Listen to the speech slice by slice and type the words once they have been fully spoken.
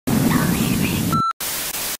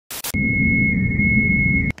I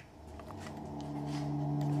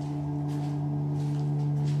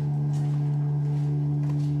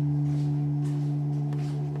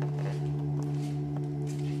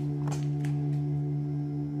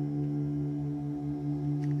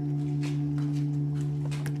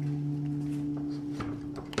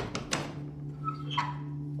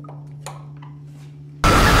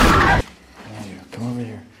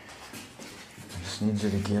need you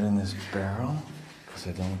to get in this barrel, because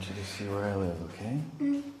I don't want you to see where I live, okay?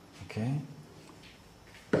 Okay?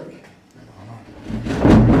 Okay.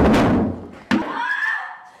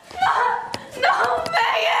 No,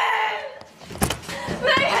 Megan!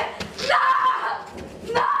 Megan, no!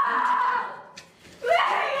 No!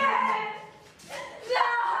 Megan! No!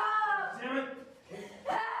 Damn it!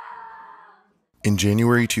 In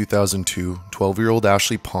January 2002, 12-year-old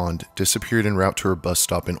Ashley Pond disappeared en route to her bus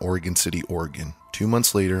stop in Oregon City, Oregon. 2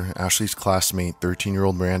 months later, Ashley's classmate,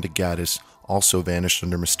 13-year-old Miranda Gaddis, also vanished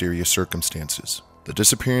under mysterious circumstances. The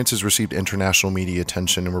disappearances received international media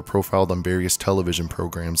attention and were profiled on various television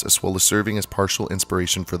programs, as well as serving as partial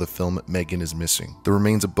inspiration for the film Megan is Missing. The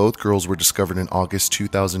remains of both girls were discovered in August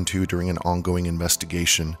 2002 during an ongoing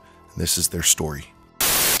investigation, and this is their story.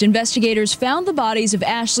 Investigators found the bodies of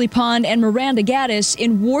Ashley Pond and Miranda Gaddis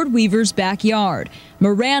in Ward Weaver's backyard.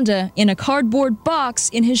 Miranda in a cardboard box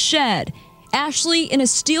in his shed. Ashley in a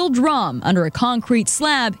steel drum under a concrete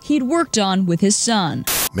slab he'd worked on with his son.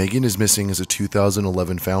 Megan is Missing is a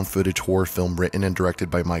 2011 found footage horror film written and directed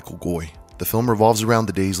by Michael Goy. The film revolves around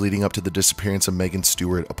the days leading up to the disappearance of Megan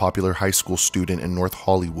Stewart, a popular high school student in North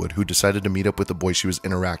Hollywood who decided to meet up with the boy she was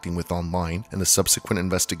interacting with online, and the subsequent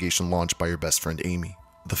investigation launched by her best friend Amy.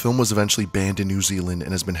 The film was eventually banned in New Zealand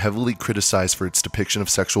and has been heavily criticized for its depiction of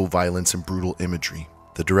sexual violence and brutal imagery.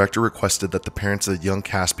 The director requested that the parents of the young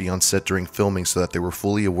cast be on set during filming so that they were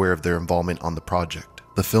fully aware of their involvement on the project.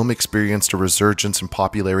 The film experienced a resurgence in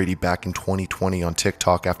popularity back in 2020 on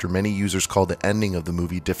TikTok after many users called the ending of the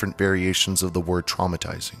movie different variations of the word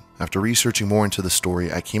traumatizing. After researching more into the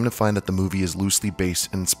story, I came to find that the movie is loosely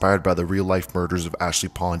based and inspired by the real-life murders of Ashley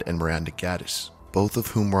Pond and Miranda Gaddis, both of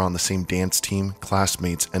whom were on the same dance team,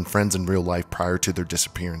 classmates, and friends in real life prior to their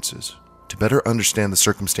disappearances. To better understand the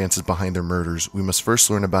circumstances behind their murders, we must first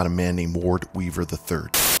learn about a man named Ward Weaver III.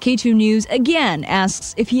 K2 News again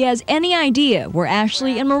asks if he has any idea where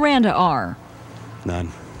Ashley and Miranda are. None.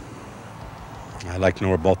 I'd like to know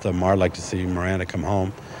where both of them are. I'd like to see Miranda come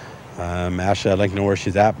home. Ashley, I'd like to know where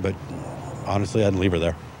she's at, but honestly, I'd leave her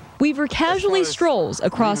there. Weaver casually strolls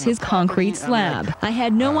across his concrete slab. I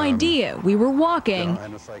had no idea we were walking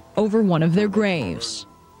over one of their graves.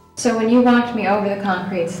 So when you walked me over the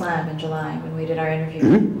concrete slab in July when we did our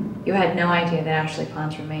interview, you had no idea that Ashley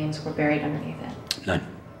Pond's remains were buried underneath it? None.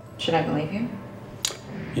 Should I believe you?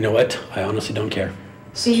 You know what? I honestly don't care.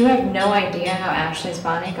 So you have no idea how Ashley's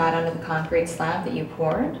body got under the concrete slab that you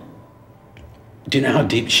poured? Do you know how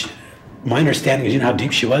deep my understanding is, you know how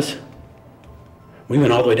deep she was? We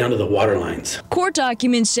went all the way down to the water lines. Court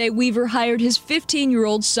documents say Weaver hired his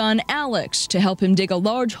 15-year-old son, Alex, to help him dig a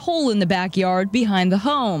large hole in the backyard behind the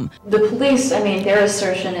home. The police, their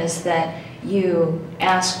assertion is that you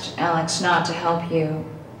asked Alex not to help you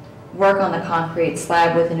work on the concrete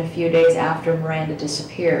slab within a few days after Miranda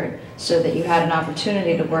disappeared, so that you had an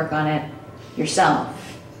opportunity to work on it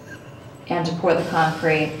yourself and to pour the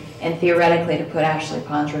concrete and theoretically to put Ashley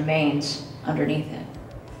Pond's remains underneath it.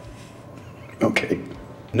 Okay.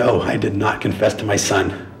 No, I did not confess to my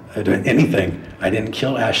son. I didn't anything. I didn't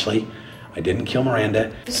kill Ashley. I didn't kill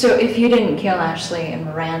Miranda. So if you didn't kill Ashley and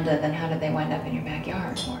Miranda, then how did they wind up in your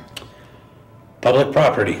backyard? Public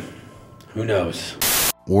property. Who knows?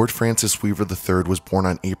 Ward Francis Weaver III was born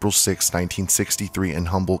on April 6, 1963 in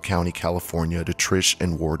Humboldt County, California to Trish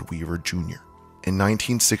and Ward Weaver Jr. In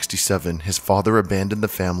 1967, his father abandoned the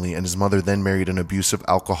family and his mother then married an abusive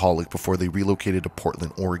alcoholic before they relocated to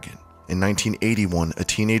Portland, Oregon. In 1981, a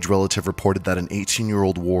teenage relative reported that an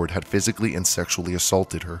 18-year-old Ward had physically and sexually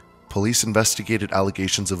assaulted her. Police investigated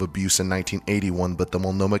allegations of abuse in 1981, but the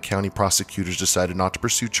Multnomah County prosecutors decided not to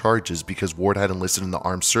pursue charges because Ward had enlisted in the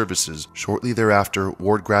armed services. Shortly thereafter,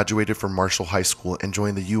 Ward graduated from Marshall High School and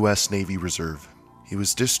joined the U.S. Navy Reserve. He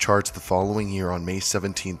was discharged the following year on May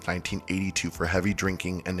 17, 1982 for heavy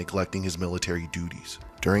drinking and neglecting his military duties.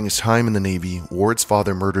 During his time in the Navy, Ward's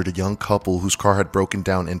father murdered a young couple whose car had broken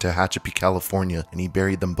down in Tehachapi, California, and he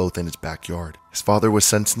buried them both in his backyard. His father was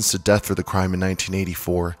sentenced to death for the crime in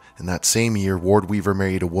 1984, and that same year, Ward Weaver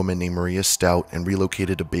married a woman named Maria Stout and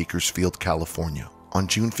relocated to Bakersfield, California. On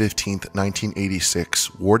June 15,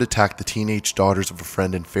 1986, Ward attacked the teenage daughters of a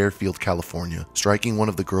friend in Fairfield, California, striking one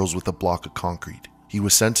of the girls with a block of concrete. He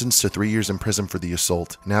was sentenced to 3 years in prison for the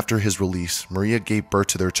assault, and after his release, Maria gave birth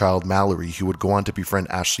to their child Mallory, who would go on to befriend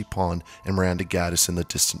Ashley Pond and Miranda Gaddis in the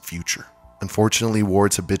distant future. Unfortunately,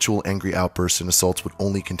 Ward's habitual angry outbursts and assaults would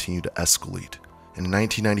only continue to escalate. In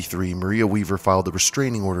 1993, Maria Weaver filed a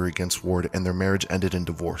restraining order against Ward and their marriage ended in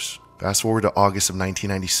divorce. Fast forward to August of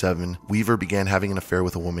 1997, Weaver began having an affair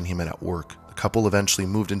with a woman he met at work. The couple eventually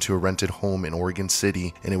moved into a rented home in Oregon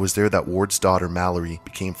City, and it was there that Ward's daughter Mallory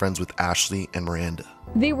became friends with Ashley and Miranda.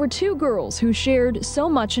 They were two girls who shared so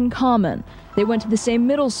much in common. They went to the same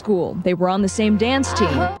middle school, they were on the same dance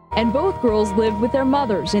team, and both girls lived with their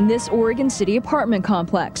mothers in this Oregon City apartment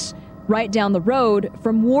complex, right down the road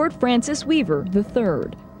from Ward Francis Weaver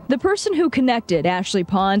III. The person who connected Ashley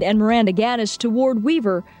Pond and Miranda Gaddis to Ward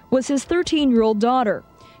Weaver was his 13-year-old daughter.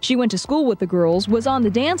 She went to school with the girls, was on the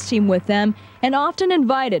dance team with them, and often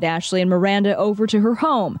invited Ashley and Miranda over to her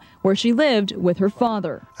home, where she lived with her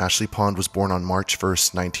father. Ashley Pond was born on March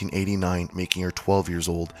 1st, 1989, making her 12 years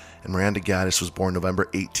old, and Miranda Gaddis was born November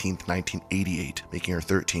 18th, 1988, making her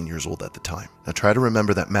 13 years old at the time. Now try to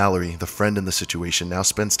remember that Mallory, the friend in the situation, now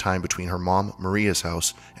spends time between her mom, Maria's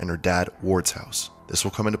house, and her dad, Ward's house. This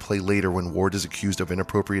will come into play later when Ward is accused of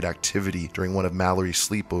inappropriate activity during one of Mallory's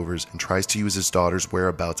sleepovers and tries to use his daughter's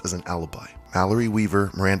whereabouts as an alibi. Mallory Weaver,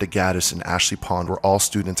 Miranda Gaddis, and Ashley Pond were all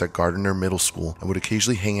students at Gardner Middle School and would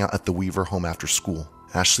occasionally hang out at the Weaver home after school.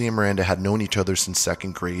 Ashley and Miranda had known each other since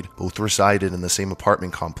 2nd grade, both resided in the same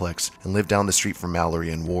apartment complex, and lived down the street from Mallory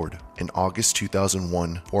and Ward. In August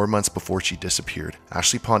 2001, 4 months before she disappeared,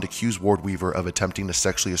 Ashley Pond accused Ward Weaver of attempting to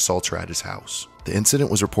sexually assault her at his house. The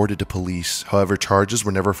incident was reported to police, however charges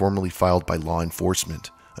were never formally filed by law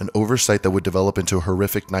enforcement. An oversight that would develop into a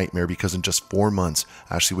horrific nightmare because in just 4 months,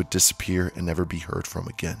 Ashley would disappear and never be heard from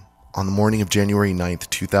again. On the morning of January 9th,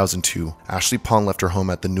 2002, Ashley Pond left her home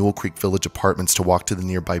at the Newell Creek Village Apartments to walk to the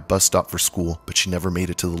nearby bus stop for school, but she never made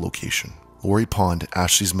it to the location. Lori Pond,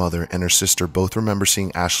 Ashley's mother, and her sister both remember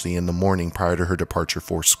seeing Ashley in the morning prior to her departure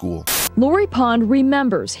for school. Lori Pond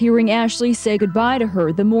remembers hearing Ashley say goodbye to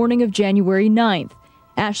her the morning of January 9th.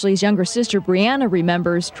 Ashley's younger sister Brianna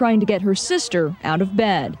remembers trying to get her sister out of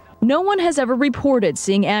bed. No one has ever reported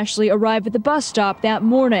seeing Ashley arrive at the bus stop that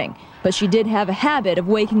morning, but she did have a habit of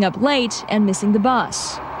waking up late and missing the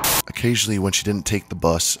bus. Occasionally, when she didn't take the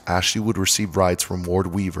bus, Ashley would receive rides from Ward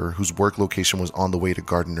Weaver, whose work location was on the way to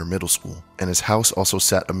Gardner Middle School, and his house also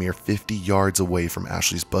sat a mere 50 yards away from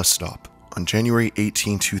Ashley's bus stop. On January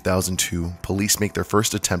 18, 2002, police make their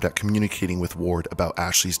first attempt at communicating with Ward about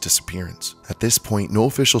Ashley's disappearance. At this point, no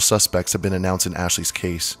official suspects have been announced in Ashley's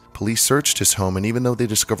case. Police searched his home, and even though they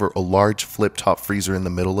discover a large flip-top freezer in the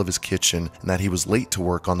middle of his kitchen and that he was late to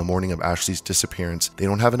work on the morning of Ashley's disappearance, they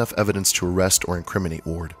don't have enough evidence to arrest or incriminate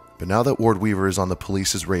Ward. But now that Ward Weaver is on the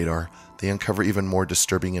police's radar, they uncover even more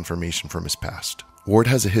disturbing information from his past. Ward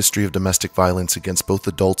has a history of domestic violence against both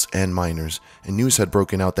adults and minors, and news had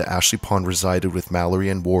broken out that Ashley Pond resided with Mallory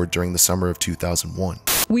and Ward during the summer of 2001.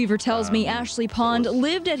 Weaver tells me Ashley Pond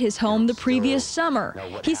lived at his home the previous summer.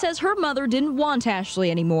 He says her mother didn't want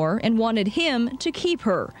Ashley anymore and wanted him to keep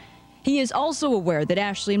her. He is also aware that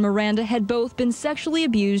Ashley and Miranda had both been sexually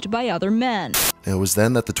abused by other men. And it was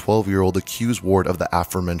then that the 12-year-old accused Ward of the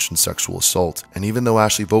aforementioned sexual assault. And even though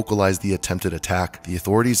Ashley vocalized the attempted attack, the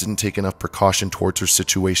authorities didn't take enough precaution towards her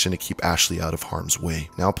situation to keep Ashley out of harm's way.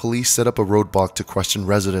 Now police set up a roadblock to question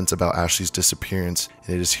residents about Ashley's disappearance,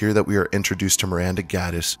 and it is here that we are introduced to Miranda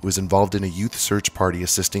Gaddis, who is involved in a youth search party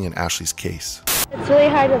assisting in Ashley's case. It's really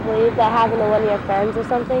hard to believe that happened to one of your friends or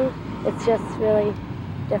something. It's just really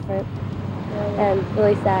different and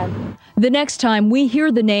really sad. The next time we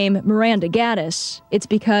hear the name Miranda Gaddis, it's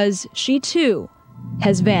because she too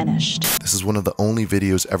has vanished. This is one of the only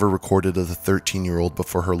videos ever recorded of the 13-year-old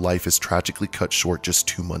before her life is tragically cut short just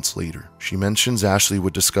 2 months later. She mentions Ashley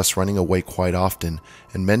would discuss running away quite often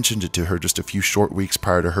and mentioned it to her just a few short weeks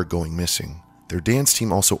prior to her going missing. Their dance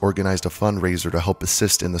team also organized a fundraiser to help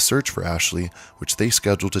assist in the search for Ashley, which they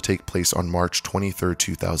scheduled to take place on March 23,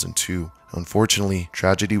 2002. Unfortunately,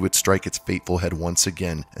 tragedy would strike its fateful head once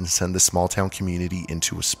again and send the small-town community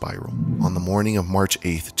into a spiral. On the morning of March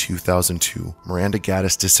 8, 2002, Miranda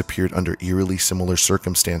Gaddis disappeared under eerily similar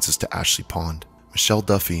circumstances to Ashley Pond. Michelle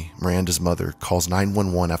Duffy, Miranda's mother, calls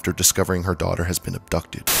 911 after discovering her daughter has been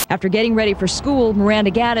abducted. After getting ready for school,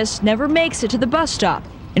 Miranda Gaddis never makes it to the bus stop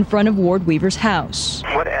in front of Ward Weaver's house.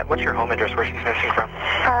 What's your home address where she's missing from?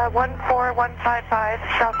 14155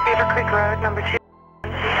 South Beaver Creek Road, number 2.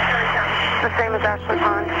 The same as Ashley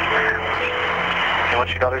Pond. And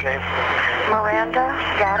what's your daughter's name? Miranda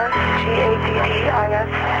Gaddis,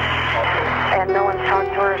 Gaddis, and no one's talked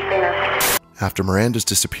to her or seen her. After Miranda's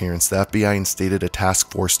disappearance, the FBI instated a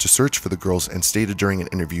task force to search for the girls and stated during an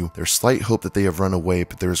interview, there's slight hope that they have run away,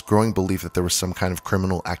 but there is growing belief that there was some kind of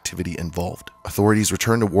criminal activity involved. Authorities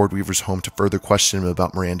returned to Ward Weaver's home to further question him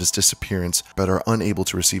about Miranda's disappearance, but are unable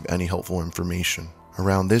to receive any helpful information.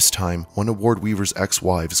 Around this time, one of Ward Weaver's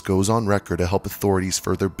ex-wives goes on record to help authorities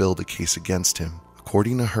further build a case against him.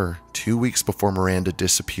 According to her, 2 weeks before Miranda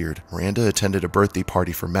disappeared, Miranda attended a birthday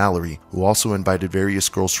party for Mallory, who also invited various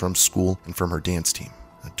girls from school and from her dance team.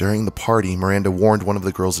 During the party, Miranda warned one of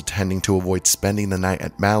the girls attending to avoid spending the night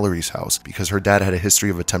at Mallory's house because her dad had a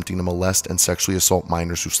history of attempting to molest and sexually assault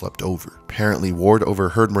minors who slept over. Apparently, Ward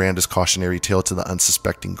overheard Miranda's cautionary tale to the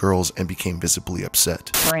unsuspecting girls and became visibly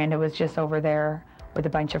upset. Miranda was just over there with a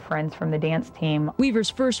bunch of friends from the dance team. Weaver's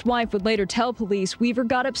first wife would later tell police Weaver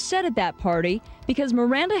got upset at that party because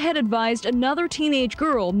Miranda had advised another teenage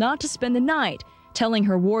girl not to spend the night, telling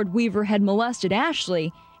her Ward Weaver had molested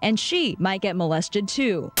Ashley and she might get molested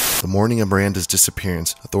too. The morning of Miranda's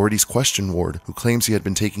disappearance, authorities questioned Ward, who claims he had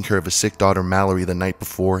been taking care of his sick daughter Mallory the night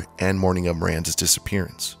before and morning of Miranda's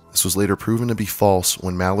disappearance. This was later proven to be false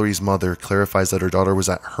when Mallory's mother clarifies that her daughter was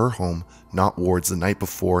at her home, not Ward's, the night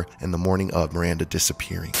before and the morning of Miranda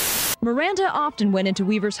disappearing. Miranda often went into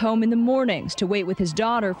Weaver's home in the mornings to wait with his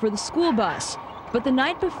daughter for the school bus. But the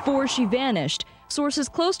night before she vanished, sources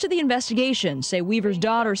close to the investigation say Weaver's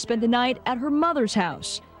daughter spent the night at her mother's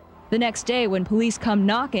house. The next day, when police come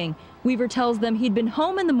knocking, Weaver tells them he'd been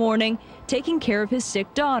home in the morning taking care of his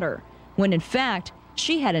sick daughter, when in fact,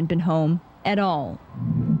 she hadn't been home at all.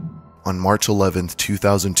 On March 11,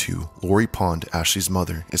 2002, Lori Pond, Ashley's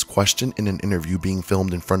mother, is questioned in an interview being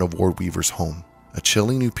filmed in front of Ward Weaver's home. A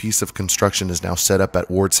chilling new piece of construction is now set up at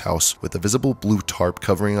Ward's house with a visible blue tarp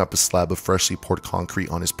covering up a slab of freshly poured concrete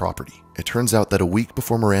on his property. It turns out that a week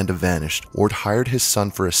before Miranda vanished, Ward hired his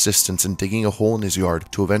son for assistance in digging a hole in his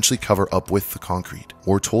yard to eventually cover up with the concrete.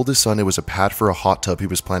 Ward told his son it was a pad for a hot tub he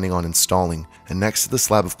was planning on installing, and next to the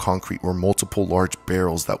slab of concrete were multiple large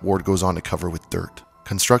barrels that Ward goes on to cover with dirt.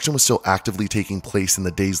 Construction was still actively taking place in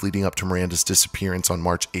the days leading up to Miranda's disappearance on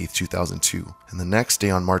March 8, 2002, and the next day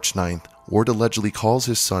on March 9th, Ward allegedly calls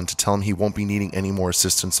his son to tell him he won't be needing any more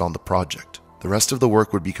assistance on the project. The rest of the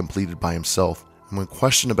work would be completed by himself, and when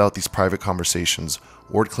questioned about these private conversations,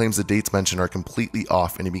 Ward claims the dates mentioned are completely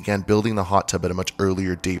off and he began building the hot tub at a much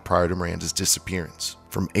earlier date prior to Miranda's disappearance.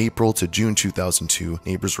 From April to June 2002,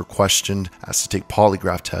 neighbors were questioned, asked to take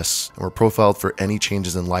polygraph tests, and were profiled for any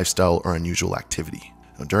changes in lifestyle or unusual activity.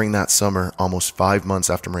 During that summer, almost 5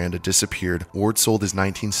 months after Miranda disappeared, Ward sold his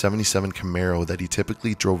 1977 Camaro that he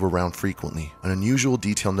typically drove around frequently. An unusual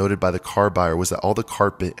detail noted by the car buyer was that all the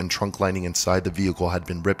carpet and trunk lining inside the vehicle had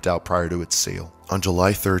been ripped out prior to its sale. On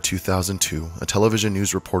July 3, 2002, a television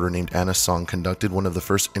news reporter named Anna Song conducted one of the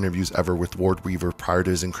first interviews ever with Ward Weaver prior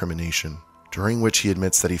to his incrimination, during which he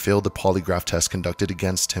admits that he failed the polygraph test conducted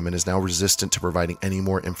against him and is now resistant to providing any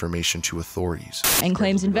more information to authorities. And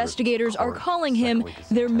claims investigators are calling him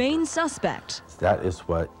their main suspect. That is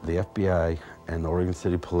what the FBI and the Oregon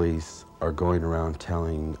City Police are going around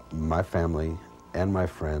telling my family and my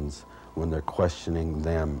friends when they're questioning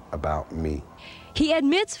them about me. He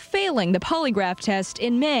admits failing the polygraph test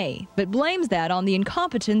in May, but blames that on the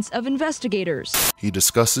incompetence of investigators. He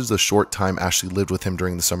discusses the short time Ashley lived with him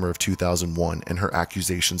during the summer of 2001 and her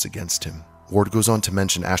accusations against him. Ward goes on to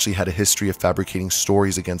mention Ashley had a history of fabricating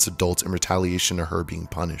stories against adults in retaliation to her being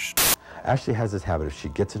punished. Ashley has this habit, if she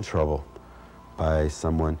gets in trouble by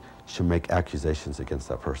someone, she'll make accusations against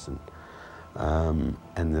that person.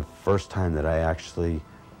 And the first time that I actually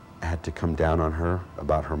had to come down on her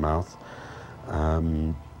about her mouth,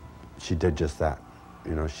 she did just that.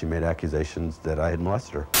 You know, she made accusations that I had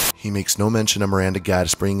molested her. He makes no mention of Miranda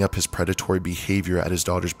Gaddis bringing up his predatory behavior at his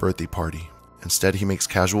daughter's birthday party. Instead, he makes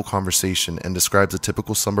casual conversation and describes the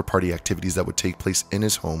typical slumber party activities that would take place in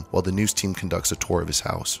his home while the news team conducts a tour of his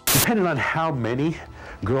house. Depending on how many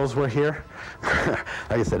girls were here,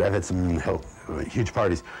 like I said, I've had some huge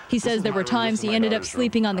parties. He says there were times he ended up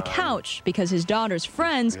sleeping on the couch because his daughter's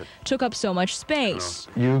friends took up so much space.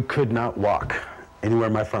 You could not walk anywhere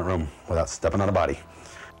in my front room without stepping on a body.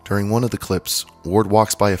 During one of the clips, Ward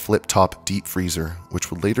walks by a flip-top deep freezer, which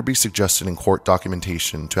would later be suggested in court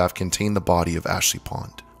documentation to have contained the body of Ashley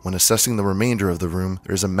Pond. When assessing the remainder of the room,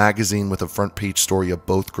 there is a magazine with a front-page story of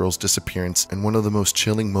both girls' disappearance, and one of the most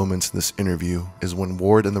chilling moments in this interview is when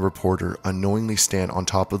Ward and the reporter unknowingly stand on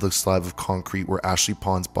top of the slab of concrete where Ashley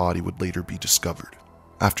Pond's body would later be discovered.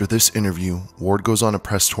 After this interview, Ward goes on a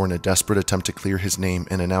press tour in a desperate attempt to clear his name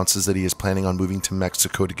and announces that he is planning on moving to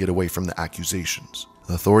Mexico to get away from the accusations.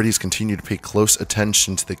 The authorities continue to pay close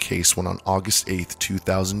attention to the case when on August 8,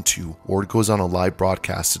 2002, Ward goes on a live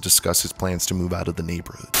broadcast to discuss his plans to move out of the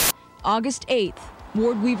neighborhood. August 8th,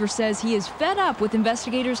 Ward Weaver says he is fed up with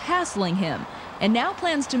investigators hassling him and now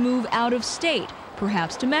plans to move out of state,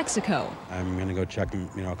 perhaps to Mexico. I'm going to go check,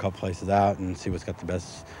 a couple places out and see what's got the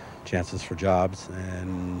best chances for jobs,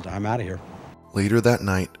 and I'm out of here. Later that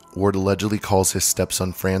night, Ward allegedly calls his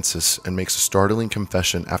stepson Francis and makes a startling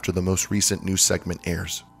confession after the most recent news segment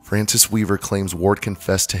airs. Francis Weaver claims Ward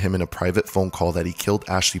confessed to him in a private phone call that he killed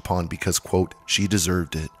Ashley Pond because, quote, she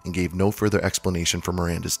deserved it, and gave no further explanation for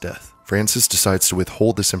Miranda's death. Francis decides to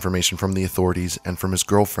withhold this information from the authorities and from his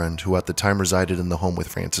girlfriend, who at the time resided in the home with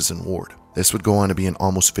Francis and Ward. This would go on to be an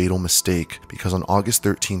almost fatal mistake, because on August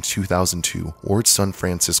 13, 2002, Ward's son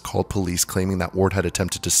Francis called police claiming that Ward had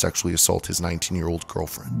attempted to sexually assault his 19-year-old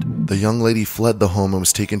girlfriend. The young lady fled the home and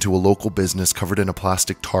was taken to a local business covered in a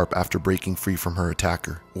plastic tarp after breaking free from her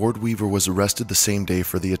attacker. Ward Weaver was arrested the same day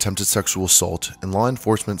for the attempted sexual assault, and law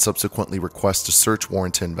enforcement subsequently requests a search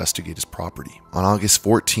warrant to investigate his property. On August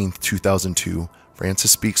 14, 2002,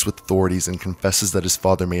 Francis speaks with authorities and confesses that his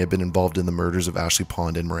father may have been involved in the murders of Ashley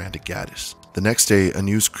Pond and Miranda Gaddis. The next day, a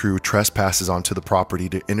news crew trespasses onto the property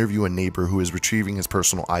to interview a neighbor who is retrieving his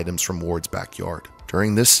personal items from Ward's backyard.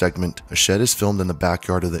 During this segment, a shed is filmed in the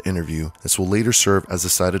backyard of the interview. This will later serve as the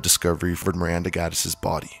site of discovery for Miranda Gaddis'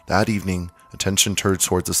 body. That evening, attention turns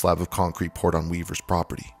towards the slab of concrete poured on Weaver's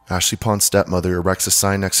property. Ashley Pond's stepmother erects a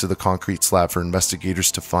sign next to the concrete slab for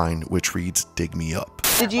investigators to find, which reads, "Dig me up."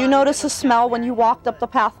 Did you notice a smell when you walked up the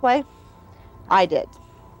pathway? I did.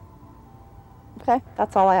 Okay,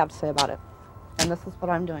 that's all I have to say about it. And this is what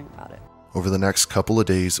I'm doing about it. Over the next couple of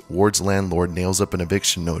days, Ward's landlord nails up an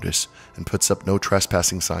eviction notice and puts up no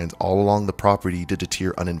trespassing signs all along the property to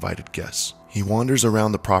deter uninvited guests. He wanders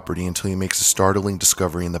around the property until he makes a startling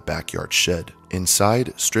discovery in the backyard shed.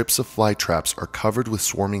 Inside, strips of fly traps are covered with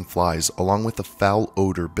swarming flies, along with a foul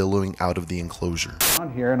odor billowing out of the enclosure.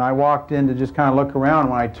 Here, and I walked in to just kind of look around.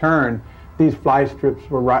 When I turned, these fly strips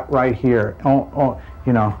were right here.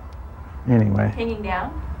 Anyway. Hanging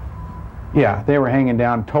down? Yeah, they were hanging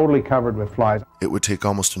down, totally covered with flies. It would take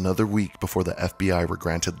almost another week before the FBI were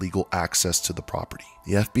granted legal access to the property.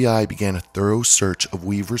 The FBI began a thorough search of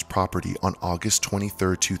Weaver's property on August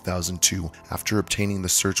 23, 2002, after obtaining the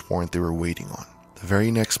search warrant they were waiting on. The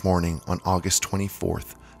very next morning, on August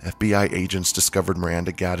 24th, FBI agents discovered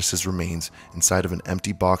Miranda Gaddis' remains inside of an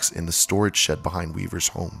empty box in the storage shed behind Weaver's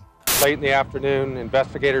home. Late in the afternoon,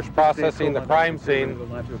 investigators processing the crime scene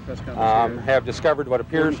have discovered what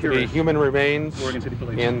appears to be human remains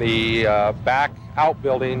in the back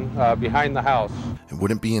outbuilding behind the house. It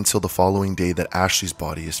wouldn't be until the following day that Ashley's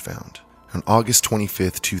body is found. On August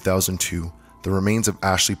 25th, 2002, the remains of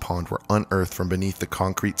Ashley Pond were unearthed from beneath the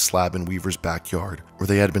concrete slab in Weaver's backyard, where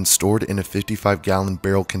they had been stored in a 55-gallon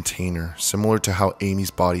barrel container, similar to how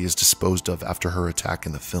Amy's body is disposed of after her attack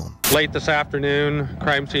in the film. Late this afternoon,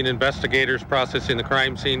 crime scene investigators processing the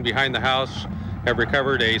crime scene behind the house have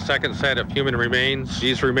recovered a second set of human remains.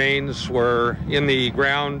 These remains were in the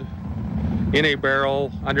ground in a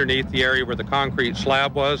barrel underneath the area where the concrete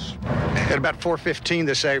slab was. At about 4:15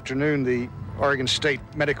 this afternoon, the Oregon State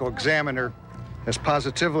Medical Examiner has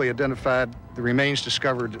positively identified the remains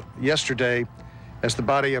discovered yesterday as the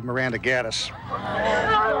body of Miranda Gaddis.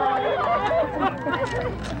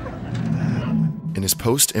 In his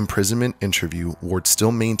post-imprisonment interview, Ward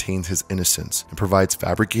still maintains his innocence and provides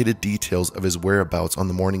fabricated details of his whereabouts on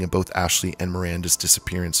the morning of both Ashley and Miranda's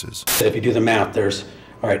disappearances. If you do the math, there's,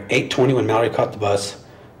 8:20 when Mallory caught the bus,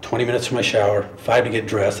 20 minutes for my shower, 5 to get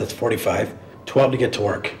dressed, that's 45, 12 to get to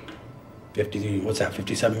work.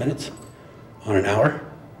 57 minutes on an hour?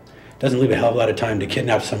 Doesn't leave a hell of a lot of time to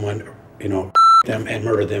kidnap someone, them and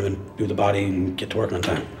murder them and do the body and get to work on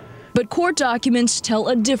time. But court documents tell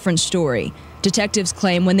a different story. Detectives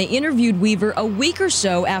claim when they interviewed Weaver a week or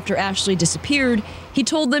so after Ashley disappeared, he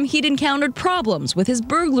told them he'd encountered problems with his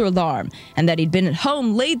burglar alarm and that he'd been at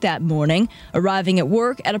home late that morning, arriving at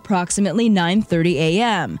work at approximately 9:30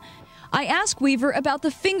 a.m. I asked Weaver about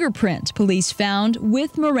the fingerprint police found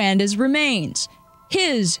with Miranda's remains.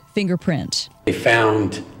 His fingerprint. They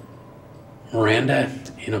found Miranda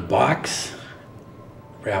in a box,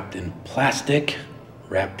 wrapped in plastic,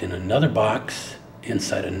 wrapped in another box,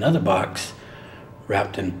 inside another box,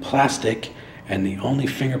 wrapped in plastic, and the only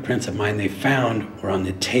fingerprints of mine they found were on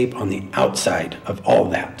the tape on the outside of all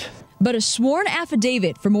that. But a sworn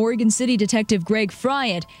affidavit from Oregon City Detective Greg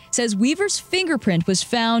Friant says Weaver's fingerprint was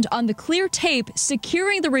found on the clear tape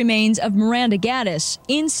securing the remains of Miranda Gaddis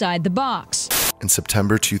inside the box. In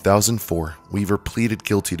September 2004, Weaver pleaded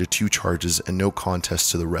guilty to 2 charges and no contest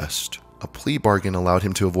to the rest. A plea bargain allowed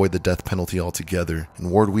him to avoid the death penalty altogether,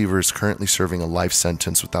 and Ward Weaver is currently serving a life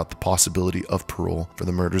sentence without the possibility of parole for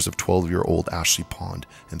the murders of 12-year-old Ashley Pond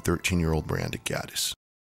and 13-year-old Miranda Gaddis.